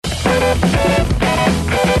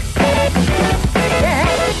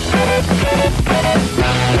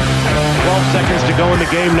go in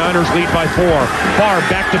the game. Niners lead by 4. Favre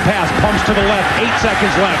back to pass, pumps to the left, 8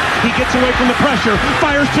 seconds left. He gets away from the pressure,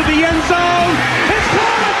 fires to the end zone. It's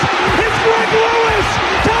caught! It's Greg Lewis!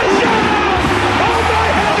 Touchdown! Oh my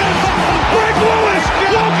heavens! Greg Lewis!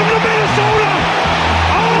 Welcome to Minnesota!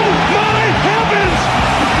 Oh my heavens!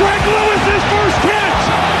 Greg Lewis's first catch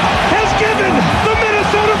has given the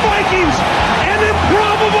Minnesota Vikings an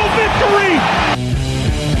improbable victory!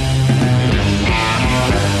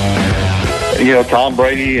 You know, Tom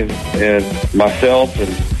Brady and myself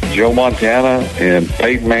and Joe Montana and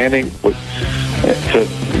Peyton Manning,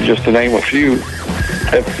 just to name a few,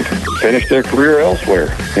 have finished their career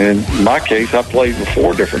elsewhere. And in my case, I played with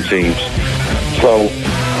 4 different teams. So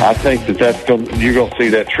I think you're going to see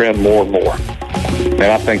that trend more and more. And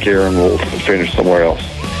I think Aaron will finish somewhere else.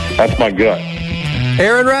 That's my gut.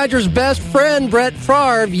 Aaron Rodgers' best friend, Brett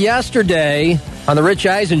Favre, yesterday on the Rich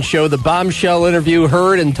Eisen Show, the bombshell interview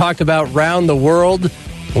heard and talked about round the world.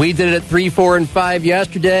 We did it at 3, 4, and 5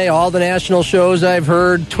 yesterday. All the national shows I've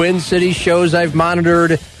heard, Twin Cities shows I've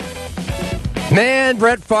monitored. Man,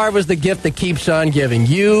 Brett Favre was the gift that keeps on giving.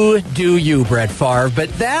 You do you, Brett Favre. But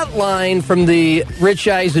that line from the Rich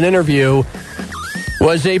Eisen interview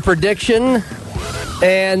was a prediction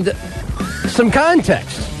and some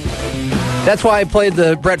context. That's why I played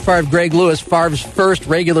the Brett Favre, Greg Lewis, Favre's first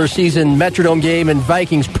regular season Metrodome game in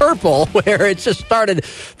Vikings Purple, where it just started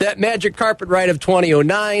that magic carpet ride of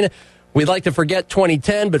 2009. We'd like to forget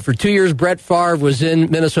 2010, but for 2 years, Brett Favre was in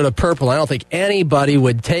Minnesota Purple. I don't think anybody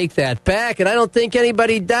would take that back, and I don't think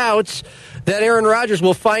anybody doubts that Aaron Rodgers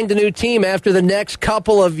will find a new team after the next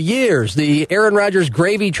couple of years. The Aaron Rodgers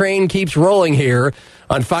gravy train keeps rolling here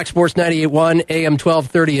on Fox Sports 98.1, AM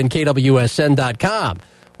 1230, and KWSN.com.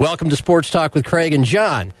 Welcome to Sports Talk with Craig and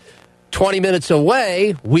John. 20 minutes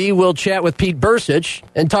away, we will chat with Pete Bursich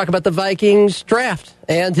and talk about the Vikings draft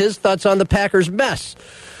and his thoughts on the Packers mess.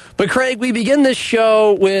 But, Craig, we begin this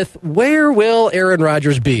show with where will Aaron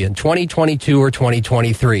Rodgers be in 2022 or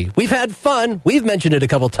 2023? We've had fun. We've mentioned it a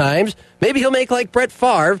couple times. Maybe he'll make like Brett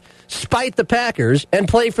Favre, spite the Packers, and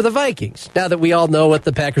play for the Vikings. Now that we all know what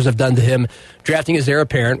the Packers have done to him, drafting his heir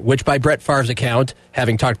apparent, which by Brett Favre's account,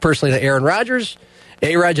 having talked personally to Aaron Rodgers,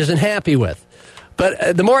 A-Rod isn't happy with.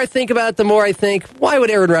 But the more I think about it, the more I think, why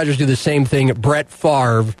would Aaron Rodgers do the same thing Brett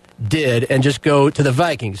Favre did and just go to the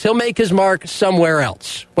Vikings? He'll make his mark somewhere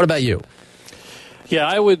else. What about you? Yeah,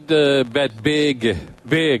 I would bet big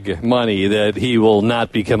money that he will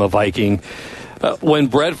not become a Viking. When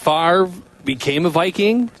Brett Favre became a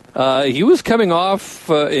Viking, he was coming off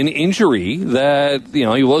an injury that,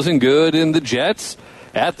 he wasn't good at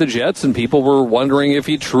the Jets, and people were wondering if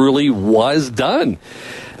he truly was done.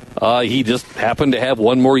 He just happened to have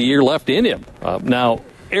one more year left in him. Now,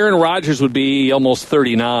 Aaron Rodgers would be almost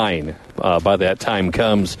 39 by that time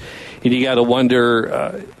comes. And you got to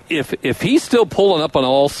wonder if he's still pulling up on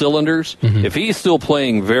all cylinders, if he's still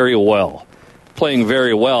playing very well,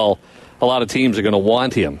 a lot of teams are going to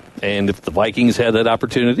want him. And if the Vikings had that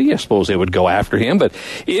opportunity, I suppose they would go after him. But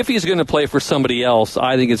if he's going to play for somebody else,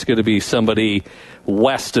 I think it's going to be somebody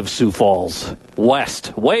west of Sioux Falls.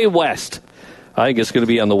 Way west. I think it's going to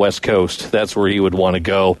be on the West Coast. That's where he would want to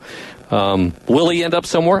go. Will he end up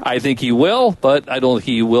somewhere? I think he will, but I don't think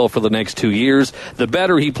he will for the next 2 years. The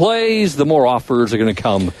better he plays, the more offers are going to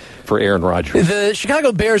come for Aaron Rodgers. The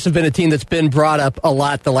Chicago Bears have been a team that's been brought up a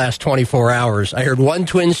lot the last 24 hours. I heard one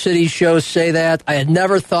Twin Cities show say that. I had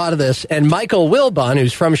never thought of this. And Michael Wilbon,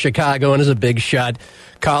 who's from Chicago and is a big shot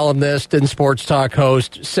columnist and sports talk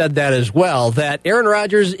host, said that as well, that Aaron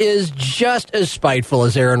Rodgers is just as spiteful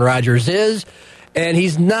as Aaron Rodgers is. And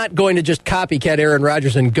he's not going to just copycat Aaron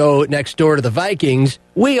Rodgers and go next door to the Vikings.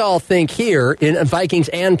 We all think here in Vikings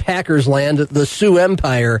and Packers land, the Sioux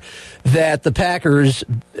Empire, that the Packers'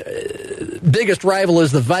 biggest rival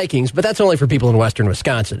is the Vikings, but that's only for people in western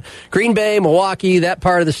Wisconsin. Green Bay, Milwaukee, that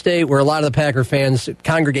part of the state where a lot of the Packer fans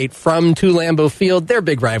congregate from to Lambeau Field, their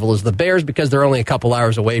big rival is the Bears because they're only a couple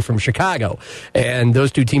hours away from Chicago. And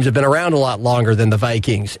those two teams have been around a lot longer than the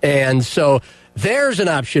Vikings. And so there's an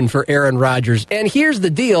option for Aaron Rodgers. And here's the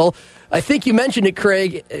deal. I think you mentioned it,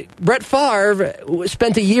 Craig. Brett Favre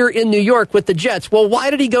spent a year in New York with the Jets. Well,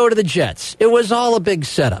 why did he go to the Jets? It was all a big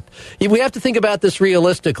setup. We have to think about this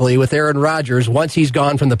realistically with Aaron Rodgers once he's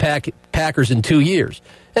gone from the Packers in 2 years.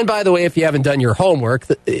 And by the way, if you haven't done your homework,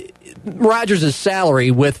 Rodgers'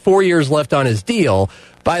 salary with 4 years left on his deal,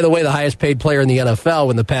 by the way, the highest paid player in the NFL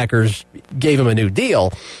when the Packers gave him a new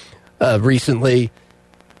deal recently,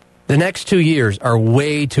 The next 2 years are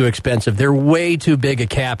way too expensive. They're way too big a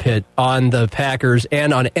cap hit on the Packers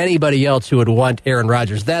and on anybody else who would want Aaron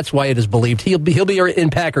Rodgers. That's why it is believed he'll be in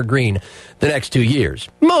Packer green the next 2 years.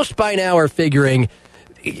 Most by now are figuring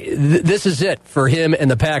this is it for him and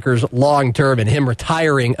the Packers long term and him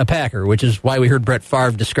retiring a Packer, which is why we heard Brett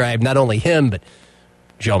Favre describe not only him, but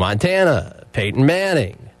Joe Montana, Peyton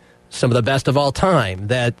Manning, some of the best of all time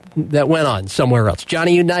that went on somewhere else.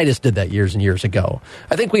 Johnny Unitas did that years and years ago.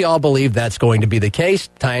 I think we all believe that's going to be the case.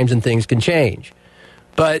 Times and things can change.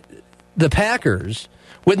 But the Packers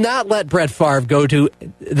would not let Brett Favre go to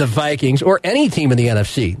the Vikings or any team in the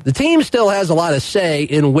NFC. The team still has a lot of say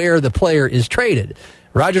in where the player is traded.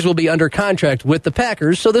 Rodgers will be under contract with the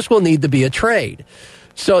Packers, so this will need to be a trade.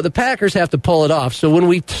 So the Packers have to pull it off. So when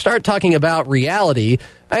we start talking about reality,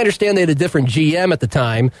 I understand they had a different GM at the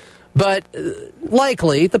time, but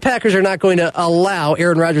likely the Packers are not going to allow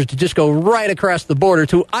Aaron Rodgers to just go right across the border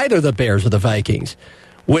to either the Bears or the Vikings.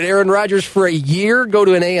 Would Aaron Rodgers for a year go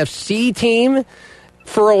to an AFC team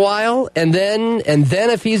for a while, and then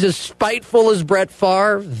if he's as spiteful as Brett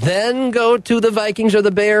Favre, then go to the Vikings or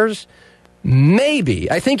the Bears? Maybe.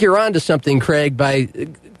 I think you're onto something, Craig, by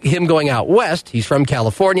him going out west. He's from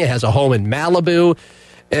California, has a home in Malibu,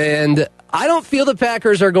 and I don't feel the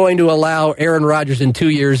Packers are going to allow Aaron Rodgers in 2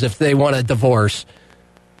 years, if they want a divorce,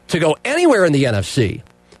 to go anywhere in the NFC.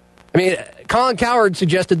 I mean, Colin Cowherd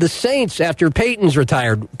suggested the Saints after Peyton's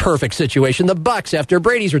retired, perfect situation. The Bucs after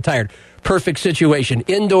Brady's retired, perfect situation.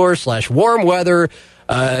 Indoor/warm weather,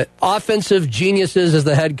 offensive geniuses as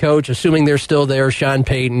the head coach, assuming they're still there, Sean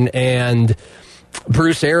Payton and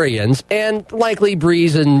Bruce Arians, and likely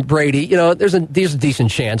Breeze and Brady. You know, there's a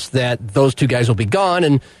decent chance that those two guys will be gone,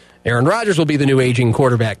 and Aaron Rodgers will be the new aging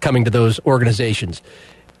quarterback coming to those organizations.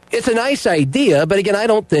 It's a nice idea, but again, I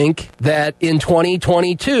don't think that in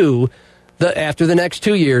 2022, after the next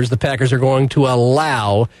 2 years, the Packers are going to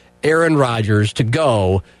allow Aaron Rodgers to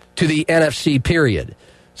go to the NFC, period.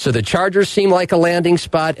 So the Chargers seem like a landing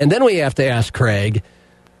spot, and then we have to ask Craig,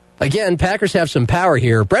 again, Packers have some power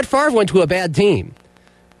here. Brett Favre went to a bad team.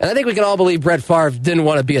 And I think we can all believe Brett Favre didn't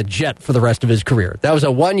want to be a Jet for the rest of his career. That was a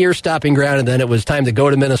one-year stopping ground, and then it was time to go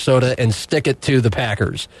to Minnesota and stick it to the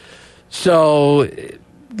Packers. So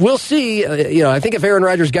we'll see. I think if Aaron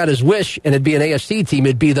Rodgers got his wish and it'd be an AFC team,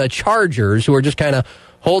 it'd be the Chargers, who are just kind of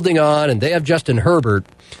holding on, and they have Justin Herbert.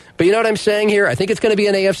 But you know what I'm saying here? I think it's going to be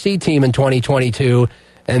an AFC team in 2022,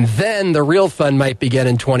 and then the real fun might begin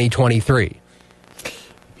in 2023.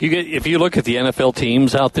 If you look at the NFL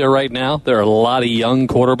teams out there right now, there are a lot of young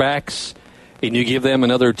quarterbacks, and you give them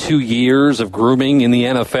another 2 years of grooming in the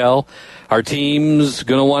NFL. Our team's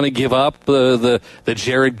going to want to give up the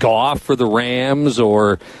Jared Goff for the Rams,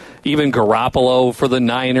 or even Garoppolo for the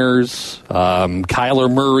Niners,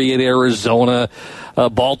 Kyler Murray at Arizona.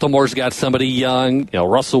 Baltimore's got somebody young.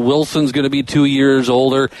 Russell Wilson's going to be 2 years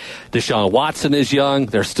older. Deshaun Watson is young.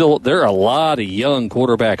 There are a lot of young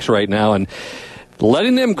quarterbacks right now, and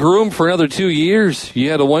letting them groom for another 2 years,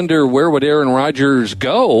 you had to wonder, where would Aaron Rodgers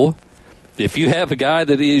go if you have a guy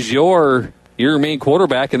that is your main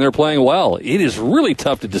quarterback and they're playing well? It is really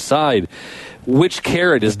tough to decide which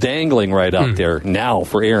carrot is dangling right out there now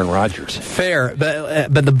for Aaron Rodgers. Fair,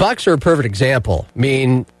 but the Bucs are a perfect example. I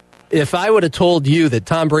mean, if I would have told you that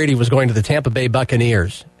Tom Brady was going to the Tampa Bay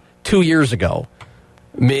Buccaneers 2 years ago,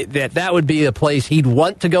 that would be a place he'd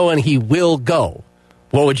want to go and he will go,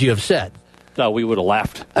 what would you have said? No, we would have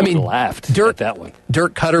laughed. Laughed at that one.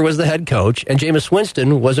 Dirk Cutter was the head coach, and Jameis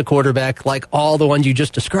Winston was a quarterback like all the ones you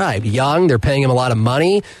just described. Young, they're paying him a lot of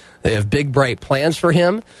money. They have big, bright plans for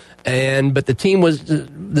him. But the team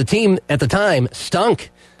at the time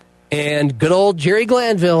stunk. And good old Jerry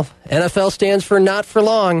Glanville, NFL stands for not for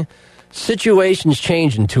long. Situations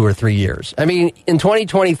change in 2 or 3 years. I mean, in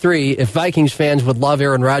 2023, if Vikings fans would love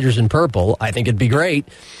Aaron Rodgers in purple, I think it'd be great.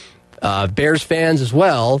 Bears fans as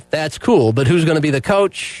well, that's cool. But who's going to be the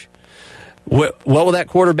coach? What will that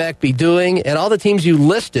quarterback be doing? And all the teams you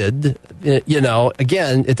listed,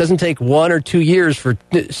 again, it doesn't take 1 or 2 years for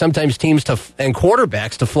sometimes teams and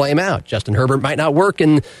quarterbacks to flame out. Justin Herbert might not work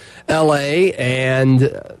in L.A.,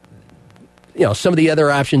 and some of the other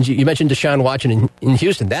options. You mentioned Deshaun Watson in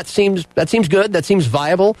Houston. That seems good. That seems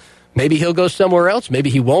viable. Maybe he'll go somewhere else. Maybe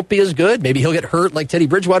he won't be as good. Maybe he'll get hurt like Teddy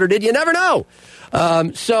Bridgewater did. You never know.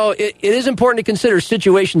 So it is important to consider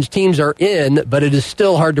situations teams are in, but it is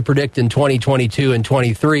still hard to predict in 2022 and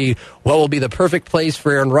 23 what will be the perfect place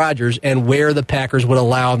for Aaron Rodgers and where the Packers would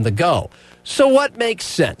allow him to go. So what makes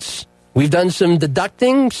sense? We've done some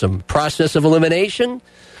deducting, some process of elimination.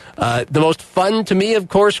 The most fun to me, of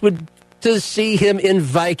course, would to see him in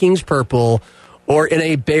Vikings purple or in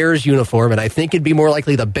a Bears uniform, and I think it'd be more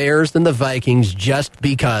likely the Bears than the Vikings just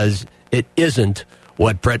because it isn't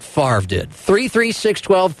what Brett Favre did.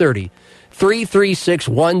 336-1230.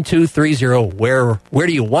 336-1230. Where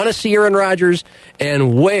do you want to see Aaron Rodgers,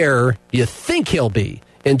 and where do you think he'll be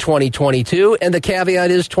in 2022? And the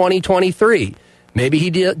caveat is 2023. Maybe he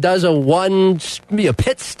does a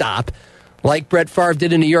pit stop like Brett Favre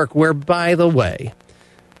did in New York, where, by the way,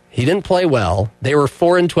 he didn't play well. They were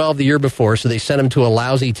 4-12 the year before, so they sent him to a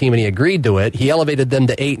lousy team, and he agreed to it. He elevated them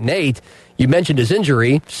to 8-8. You mentioned his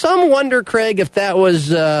injury. Some wonder, Craig, if that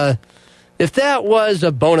was a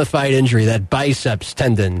bona fide injury, that biceps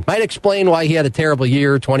tendon. Might explain why he had a terrible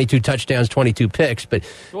year, 22 touchdowns, 22 picks. But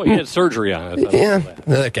he had surgery on it. Yeah.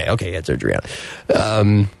 Okay, he had surgery on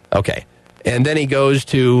it. Okay. And then he goes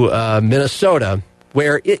to Minnesota,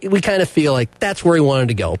 where we kind of feel like that's where he wanted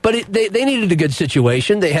to go. But they needed a good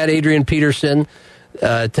situation. They had Adrian Peterson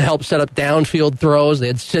to help set up downfield throws. They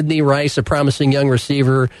had Sidney Rice, a promising young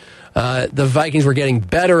receiver. The Vikings were getting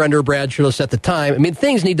better under Brad Churliss at the time. I mean,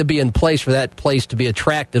 things need to be in place for that place to be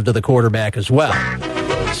attractive to the quarterback as well.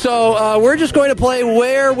 So we're just going to play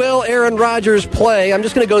Where Will Aaron Rodgers Play? I'm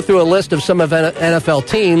just going to go through a list of some of NFL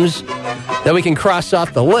teams that we can cross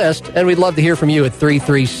off the list, and we'd love to hear from you at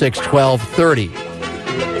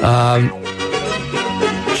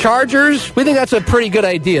 336-1230. Chargers, we think that's a pretty good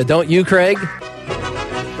idea, don't you, Craig?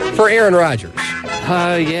 For Aaron Rodgers.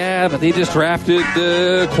 Yeah, but they just drafted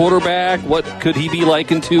the quarterback. What could he be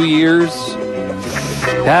like in 2 years?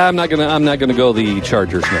 I'm not gonna go the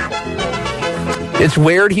Chargers now. It's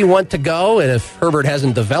weird he wants to go, and if Herbert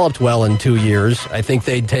hasn't developed well in 2 years, I think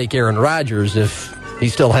they'd take Aaron Rodgers if he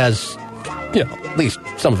still has, at least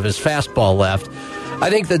some of his fastball left. I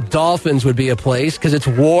think the Dolphins would be a place because it's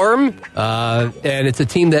warm, and it's a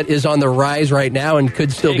team that is on the rise right now and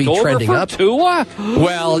could still be trending up. Tua?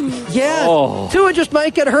 Well, yeah. Tua just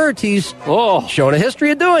might get hurt. He's shown a history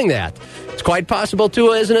of doing that. It's quite possible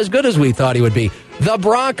Tua isn't as good as we thought he would be. The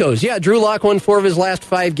Broncos. Yeah, Drew Lock won 4 of his last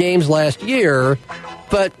 5 games last year.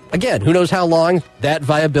 But, again, who knows how long that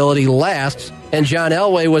viability lasts. And John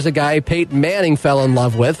Elway was a guy Peyton Manning fell in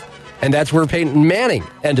love with, and that's where Peyton Manning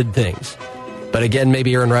ended things. But again,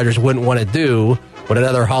 maybe Aaron Rodgers wouldn't want to do what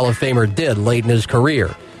another Hall of Famer did late in his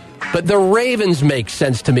career. But the Ravens make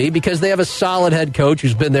sense to me because they have a solid head coach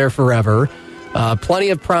who's been there forever.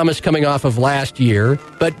 Plenty of promise coming off of last year.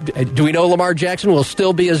 But do we know Lamar Jackson will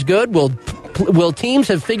still be as good? Will teams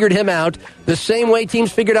have figured him out the same way teams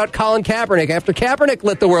figured out Colin Kaepernick after Kaepernick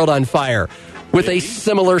lit the world on fire with a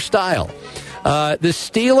similar style? The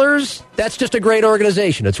Steelers, that's just a great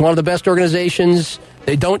organization. It's one of the best organizations.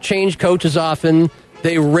 They don't change coaches often.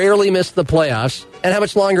 They rarely miss the playoffs. And how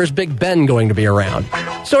much longer is Big Ben going to be around?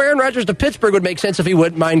 So Aaron Rodgers to Pittsburgh would make sense if he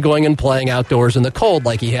wouldn't mind going and playing outdoors in the cold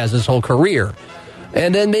like he has his whole career.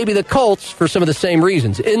 And then maybe the Colts for some of the same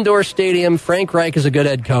reasons. Indoor stadium, Frank Reich is a good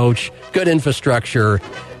head coach, good infrastructure.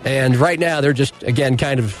 And right now they're just, again,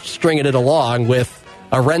 kind of stringing it along with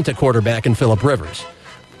a rent-a-quarterback in Phillip Rivers.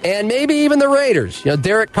 And maybe even the Raiders.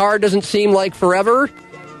 Derek Carr doesn't seem like forever.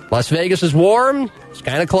 Las Vegas is warm. It's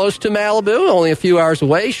kind of close to Malibu, only a few hours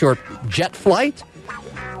away, short jet flight.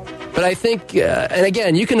 But I think, and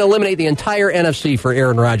again, you can eliminate the entire NFC for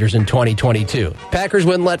Aaron Rodgers in 2022. Packers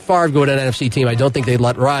wouldn't let Favre go to an NFC team. I don't think they'd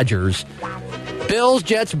let Rodgers. Bills,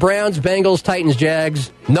 Jets, Browns, Bengals, Titans,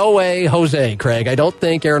 Jags. No way, Jose, Craig. I don't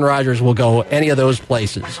think Aaron Rodgers will go any of those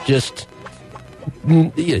places. Just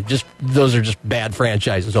those are just bad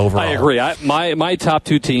franchises overall. I agree. My top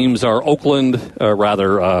 2 teams are Oakland,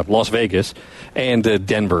 Las Vegas, and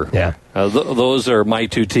Denver. Yeah, those are my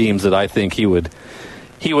 2 teams that I think he would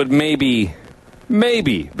maybe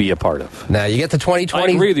be a part of. Now you get to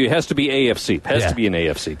 2020. I agree with you. It has to be AFC. It has to be an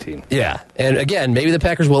AFC team. Yeah, and again, maybe the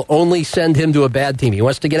Packers will only send him to a bad team. He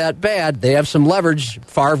wants to get out bad. They have some leverage.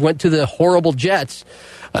 Favre went to the horrible Jets.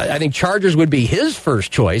 I think Chargers would be his first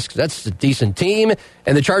choice because that's a decent team,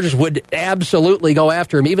 and the Chargers would absolutely go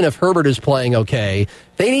after him, even if Herbert is playing okay.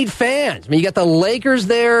 They need fans. I mean, you got the Lakers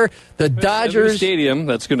there, the Dodgers. New stadium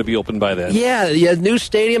that's going to be opened by then. Yeah, new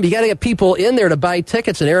stadium. You got to get people in there to buy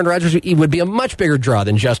tickets, and Aaron Rodgers would be a much bigger draw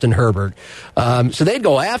than Justin Herbert. So they'd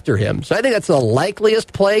go after him. So I think that's the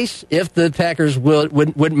likeliest place if the Packers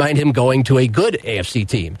wouldn't mind him going to a good AFC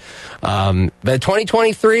team. But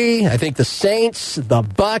 2023, I think the Saints, the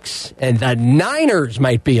Bucks, and the Niners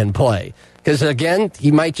might be in play. Because, again,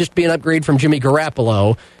 he might just be an upgrade from Jimmy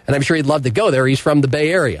Garoppolo, and I'm sure he'd love to go there. He's from the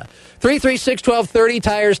Bay Area. 336-1230,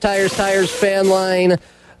 Tires, fan line.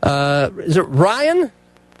 Is it Ryan?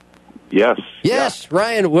 Yes. Yes, yeah.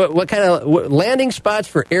 Ryan, what kind of landing spots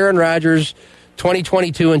for Aaron Rodgers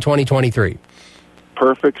 2022 and 2023?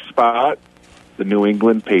 Perfect spot. the New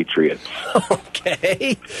England Patriots.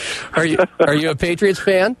 Okay. Are you a Patriots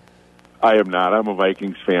fan? I am not. I'm a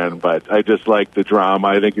Vikings fan, but I just like the drama.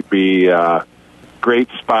 I think it'd be a great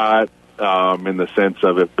spot in the sense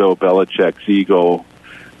of if Bill Belichick's ego,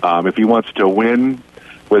 if he wants to win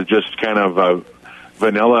with just kind of a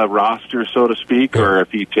vanilla roster, so to speak, or if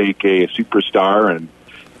he take a superstar and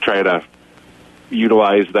try to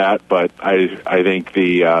utilize that. But I think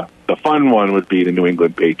the fun one would be the New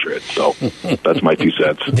England Patriots. So that's my 2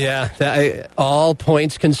 cents. Yeah, all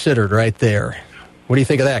points considered right there. What do you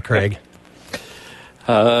think of that, Craig?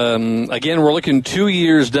 Again, we're looking 2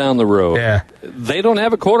 years down the road. Yeah. They don't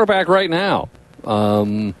have a quarterback right now.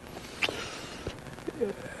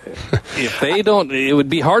 If they don't, it would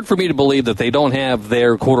be hard for me to believe that they don't have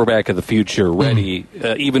their quarterback of the future ready,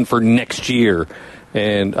 even for next year,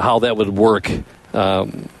 and how that would work.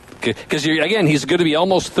 Because, again, he's going to be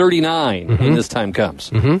almost 39 when this time comes.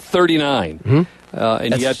 39.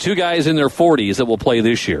 And you got 2 guys in their 40s that will play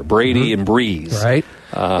this year, Brady and Breeze. Right.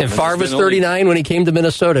 And Favre was 39 when he came to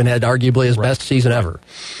Minnesota and had arguably his best season ever.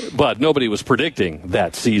 But nobody was predicting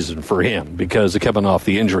that season for him because of coming off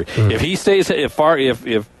the injury. If he stays, if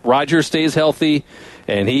Rodgers stays healthy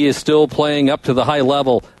and he is still playing up to the high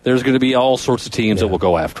level, there's going to be all sorts of teams that will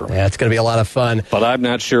go after him. Yeah, it's going to be a lot of fun. But I'm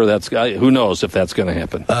not sure who knows if that's going to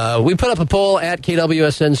happen. We put up a poll at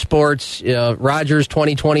KWSN Sports, Rodgers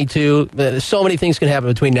 2022. So many things can happen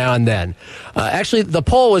between now and then. Actually, the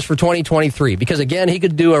poll was for 2023 because, again, he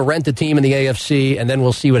could do a rent-a-team in the AFC, and then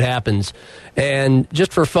we'll see what happens. And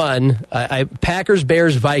just for fun, Packers,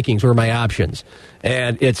 Bears, Vikings were my options.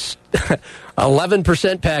 And it's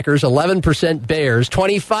 11% Packers, 11% Bears,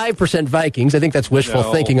 25% Vikings. I think that's wishful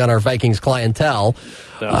thinking on our Vikings clientele.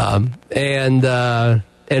 No. And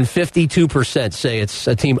 52% say it's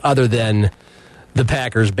a team other than the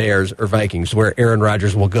Packers, Bears, or Vikings, where Aaron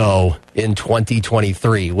Rodgers will go in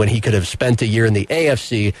 2023 when he could have spent a year in the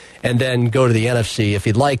AFC and then go to the NFC if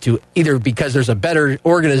he'd like to, either because there's a better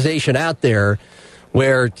organization out there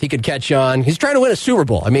where he could catch on. He's trying to win a Super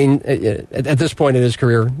Bowl. I mean, at this point in his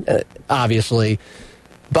career, obviously.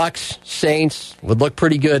 Bucks, Saints would look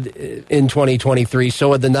pretty good in 2023. So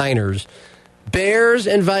would the Niners. Bears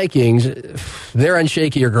and Vikings, they're on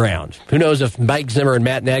shakier ground. Who knows if Mike Zimmer and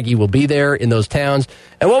Matt Nagy will be there in those towns.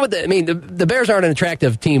 And what would the Bears aren't an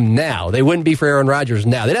attractive team now. They wouldn't be for Aaron Rodgers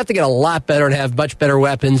now. They'd have to get a lot better and have much better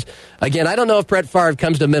weapons. Again, I don't know if Brett Favre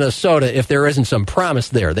comes to Minnesota if there isn't some promise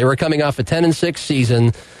there. They were coming off a 10-6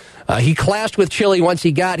 season. He clashed with Chile once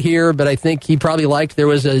he got here, but I think he probably liked there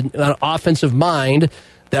was an offensive mind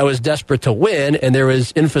that was desperate to win, and there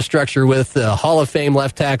was infrastructure with Hall of Fame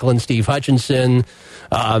left tackle in Steve Hutchinson,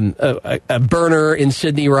 a burner in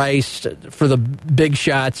Sidney Rice for the big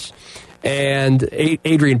shots, and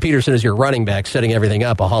Adrian Peterson is your running back, setting everything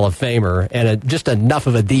up, a Hall of Famer, and just enough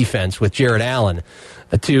of a defense with Jared Allen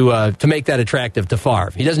to make that attractive to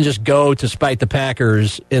Favre. He doesn't just go to spite the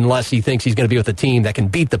Packers unless he thinks he's going to be with a team that can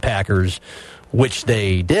beat the Packers, which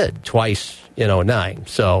they did twice in 2009.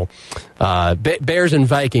 So Bears and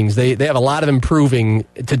Vikings, they have a lot of improving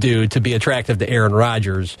to do to be attractive to Aaron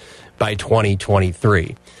Rodgers by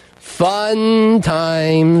 2023. Fun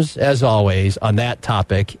times, as always, on that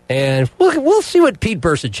topic. And we'll see what Pete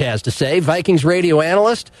Burcich has to say, Vikings radio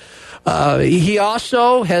analyst. He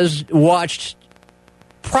also has watched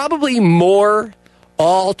probably more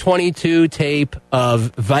all-22 tape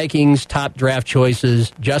of Vikings top draft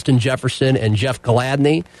choices, Justin Jefferson and Jeff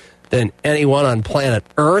Gladney, than anyone on planet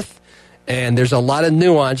Earth. And there's a lot of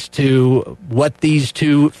nuance to what these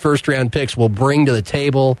 2 first-round picks will bring to the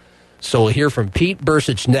table. So we'll hear from Pete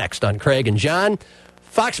Burcich next on Craig and John.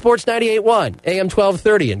 Fox Sports 98.1, AM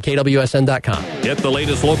 1230, and KWSN.com. Get the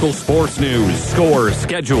latest local sports news, scores,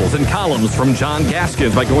 schedules, and columns from John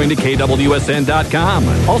Gaskins by going to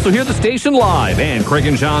KWSN.com. Also hear the station live and Craig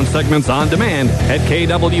and John segments on demand at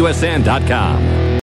KWSN.com.